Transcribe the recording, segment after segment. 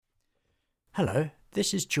Hello,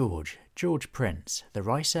 this is George Prince, the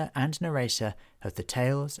writer and narrator of the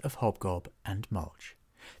Tales of Hobgob and Mulch.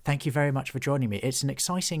 Thank you very much for joining me. It's an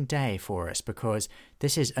exciting day for us because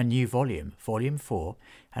this is a new volume, Volume 4,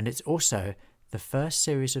 and it's also the first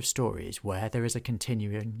series of stories where there is a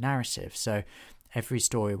continuing narrative. So every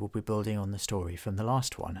story will be building on the story from the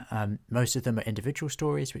last one. Most of them are individual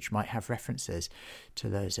stories which might have references to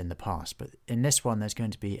those in the past, but in this one there's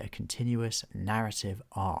going to be a continuous narrative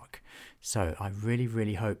arc. So I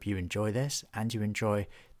really hope you enjoy this and you enjoy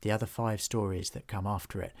the other 5 stories that come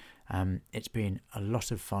after it. It's been a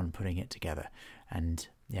lot of fun putting it together, and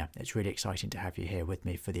yeah, it's really exciting to have you here with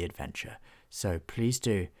me for the adventure. So please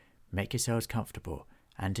do make yourselves comfortable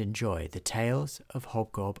and enjoy the Tales of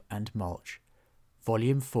Hobgob and Mulch,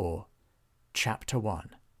 Volume 4, Chapter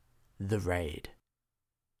 1, The Raid.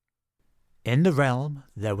 In the realm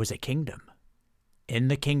there was a kingdom. In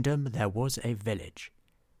the kingdom there was a village.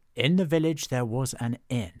 In the village there was an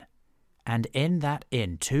inn. And in that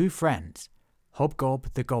inn 2 friends,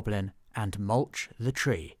 Hobgob the Goblin and Mulch the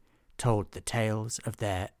Tree, told the tales of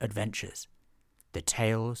their adventures. The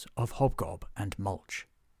Tales of Hobgob and Mulch.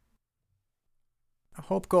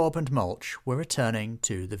 Hobgob and Mulch were returning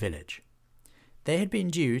to the village. They had been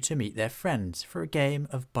due to meet their friends for a game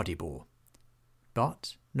of buddyball.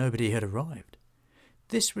 But nobody had arrived.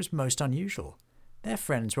 This was most unusual. Their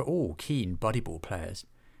friends were all keen buddyball players,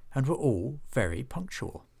 and were all very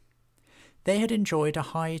punctual. They had enjoyed a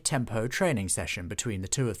high-tempo training session between the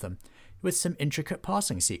 2 of them, with some intricate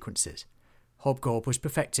passing sequences. Hobgob was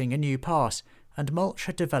perfecting a new pass, and Mulch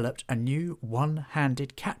had developed a new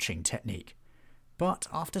one-handed catching technique. But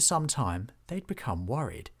after some time, they'd become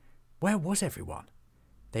worried. Where was everyone?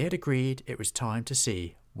 They had agreed it was time to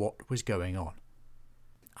see what was going on.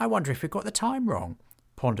 "I wonder if we got the time wrong,"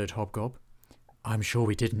 pondered Hobgob. "I'm sure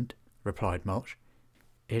we didn't," replied Mulch.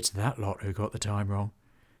 "It's that lot who got the time wrong."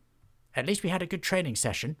 "At least we had a good training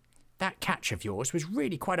session. That catch of yours was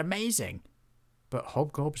really quite amazing." But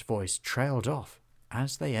Hobgob's voice trailed off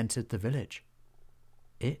as they entered the village.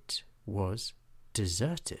 It was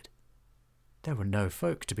deserted. There were no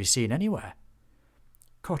folk to be seen anywhere.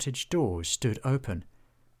 Cottage doors stood open.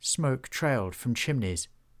 Smoke trailed from chimneys,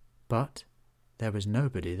 but there was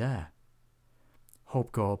nobody there.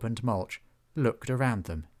 Hobgob and Mulch looked around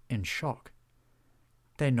them in shock.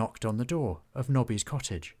 They knocked on the door of Nobby's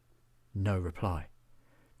cottage. No reply.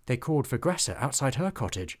 They called for Gresser outside her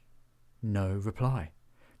cottage. No reply.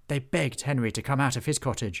 They begged Henry to come out of his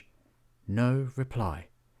cottage. No reply.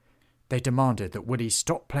 They demanded that Woody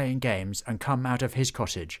stop playing games and come out of his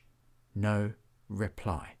cottage. No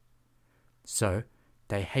reply. So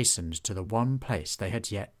they hastened to the one place they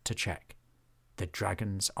had yet to check, the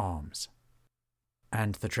Dragon's Arms.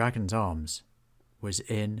 And the Dragon's Arms was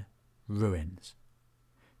in ruins.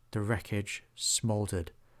 The wreckage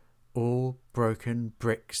smouldered, all broken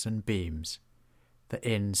bricks and beams. The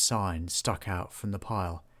inn sign stuck out from the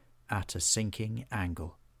pile at a sinking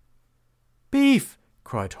angle. "Beef!"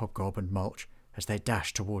 cried Hobgob and Mulch as they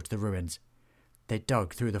dashed towards the ruins. They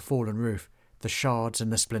dug through the fallen roof, the shards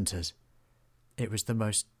and the splinters. It was the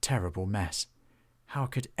most terrible mess. How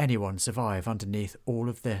could anyone survive underneath all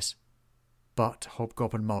of this? But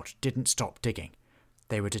Hobgob and Mulch didn't stop digging.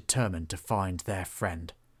 They were determined to find their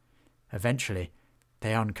friend. Eventually,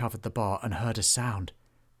 they uncovered the bar and heard a sound.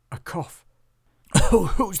 A cough.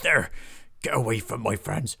 "Oh, who's there? Get away from my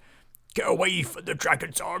friends. Get away from the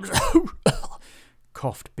Dragon's Arms,"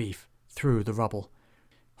 coughed Beef through the rubble.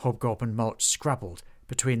 Hobgob and Mulch scrabbled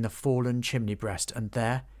between the fallen chimney breast, and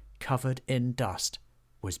there, covered in dust,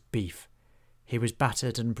 was Beef. He was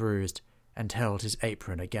battered and bruised, and held his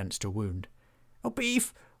apron against a wound. "Oh,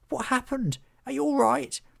 Beef, what happened? Are you all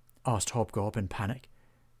right?" asked Hobgob in panic.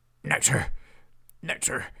 Nectar,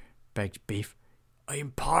 begged Beef.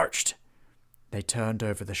 "I'm parched." They turned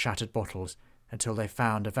over the shattered bottles until they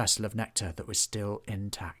found a vessel of nectar that was still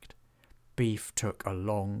intact. Beef took a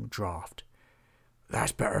long draught.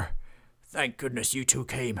 "That's better. Thank goodness you 2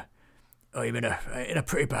 came. I'm in a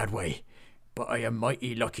pretty bad way, but I am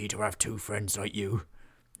mighty lucky to have 2 friends like you.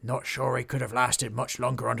 Not sure I could have lasted much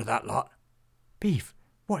longer under that lot." "Beef,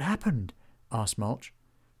 what happened?" asked Mulch.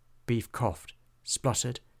 Beef coughed,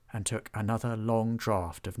 spluttered, and took another long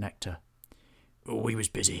draught of nectar. "We was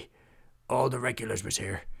busy. All the regulars was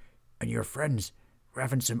here, and your friends were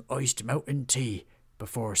having some iced mountain tea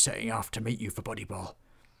before setting off to meet you for buddyball."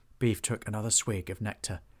 Beef took another swig of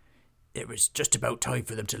nectar. "It was just about time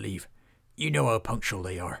for them to leave. You know how punctual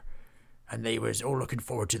they are, and they was all looking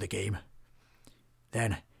forward to the game.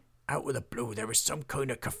 Then, out of the blue, there was some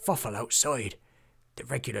kind of kerfuffle outside. The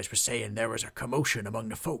regulars were saying there was a commotion among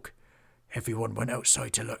the folk. Everyone went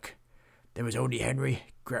outside to look. There was only Henry,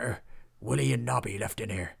 Grettir, Willie and Nobby left in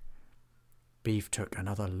here. Beef took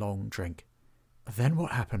another long drink. Then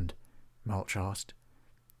what happened? Mulch asked.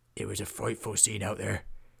 It was a frightful scene out there.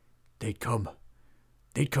 They'd come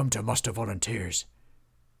to muster volunteers.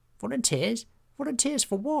 Volunteers? Volunteers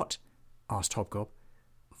for what? Asked Hobgob.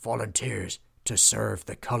 Volunteers to serve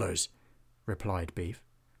the colours, replied Beef.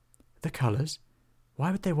 The colours?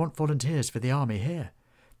 Why would they want volunteers for the army here?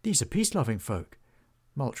 These are peace-loving folk.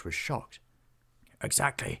 Mulch was shocked.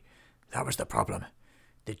 Exactly. That was the problem.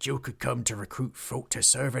 The Duke had come to recruit folk to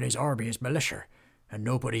serve in his army as militia, and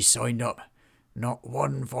nobody signed up. Not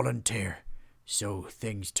one volunteer. So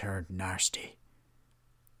things turned nasty.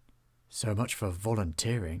 So much for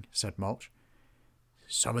volunteering, said Mulch.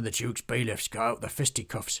 Some of the Duke's bailiffs got out the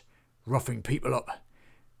fisticuffs, roughing people up.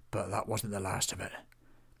 But that wasn't the last of it.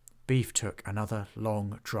 Beef took another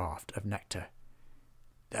long draught of nectar.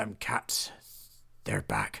 Them cats, they're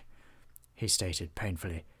back, he stated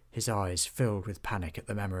painfully, his eyes filled with panic at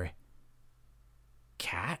the memory.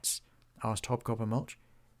 Cats? Asked Hobgob and Mulch.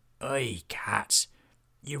 Aye, cats.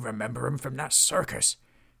 You remember 'em from that circus.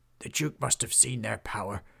 The Duke must have seen their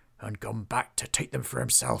power and gone back to take them for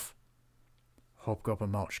himself. Hobgob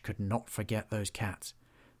and Mulch could not forget those cats.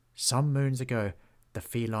 Some moons ago, the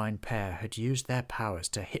feline pair had used their powers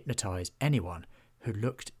to hypnotize anyone who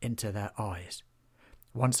looked into their eyes.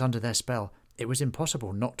 Once under their spell, it was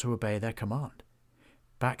impossible not to obey their command.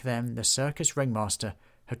 Back then, the circus ringmaster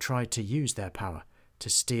had tried to use their power to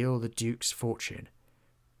steal the Duke's fortune,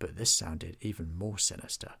 but this sounded even more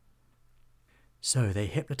sinister. So they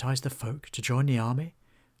hypnotized the folk to join the army?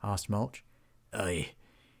 Asked Mulch. Aye.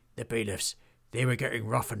 The bailiffs, they were getting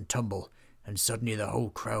rough and tumble, and suddenly the whole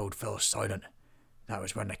crowd fell silent. That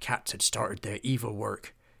was when the cats had started their evil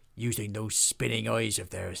work, using those spinning eyes of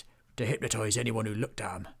theirs to hypnotize anyone who looked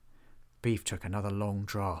at 'em. Beef took another long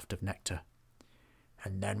draught of nectar.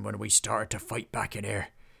 And then when we started to fight back in here,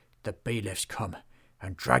 the bailiffs come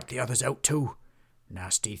and dragged the others out too.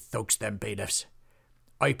 Nasty thugs, them bailiffs.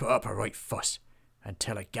 I put up a right fuss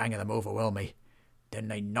until a gang of them overwhelmed me. Then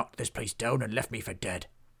they knocked this place down and left me for dead.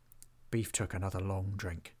 Beef took another long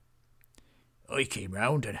drink. I came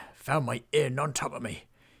round and found my inn on top of me.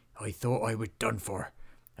 I thought I was done for,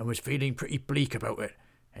 and was feeling pretty bleak about it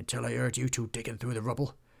until I heard you two digging through the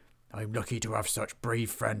rubble. I'm lucky to have such brave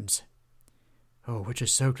friends. Oh, we're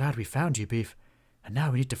just so glad we found you, Beef. And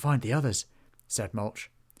now we need to find the others, said Mulch.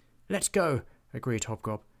 Let's go, agreed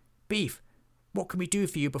Hobgob. Beef, what can we do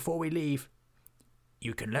for you before we leave?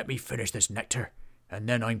 You can let me finish this nectar, and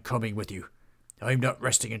then I'm coming with you. I'm not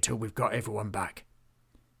resting until we've got everyone back.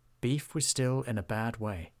 Beef was still in a bad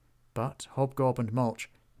way, but Hobgob and Mulch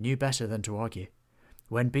knew better than to argue.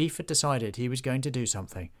 When Beef had decided he was going to do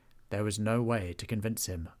something, there was no way to convince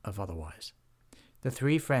him of otherwise. The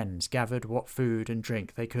three friends gathered what food and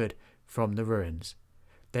drink they could from the ruins.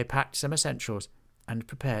 They packed some essentials and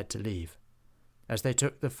prepared to leave. As they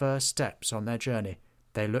took the first steps on their journey,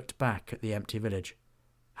 they looked back at the empty village.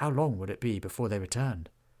 How long would it be before they returned?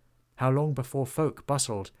 How long before folk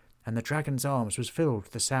bustled and the Dragon's Arms was filled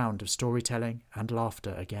with the sound of storytelling and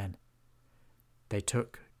laughter again? They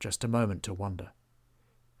took just a moment to wonder,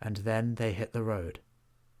 and then they hit the road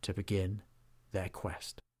to begin their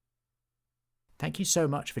quest. Thank you so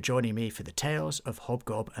much for joining me for the Tales of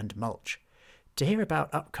Hobgob and Mulch. To hear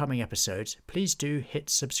about upcoming episodes, please do hit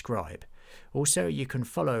subscribe. Also, you can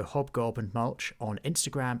follow Hobgob and Mulch on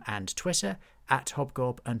Instagram and Twitter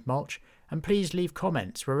 @Hobgob and Mulch, and please leave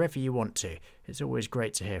comments wherever you want to. It's always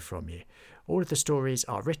great to hear from you. All of the stories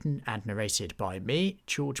are written and narrated by me,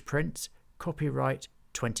 George Prince, copyright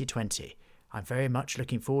 2020. I'm very much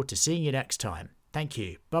looking forward to seeing you next time. Thank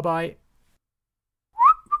you. Bye-bye.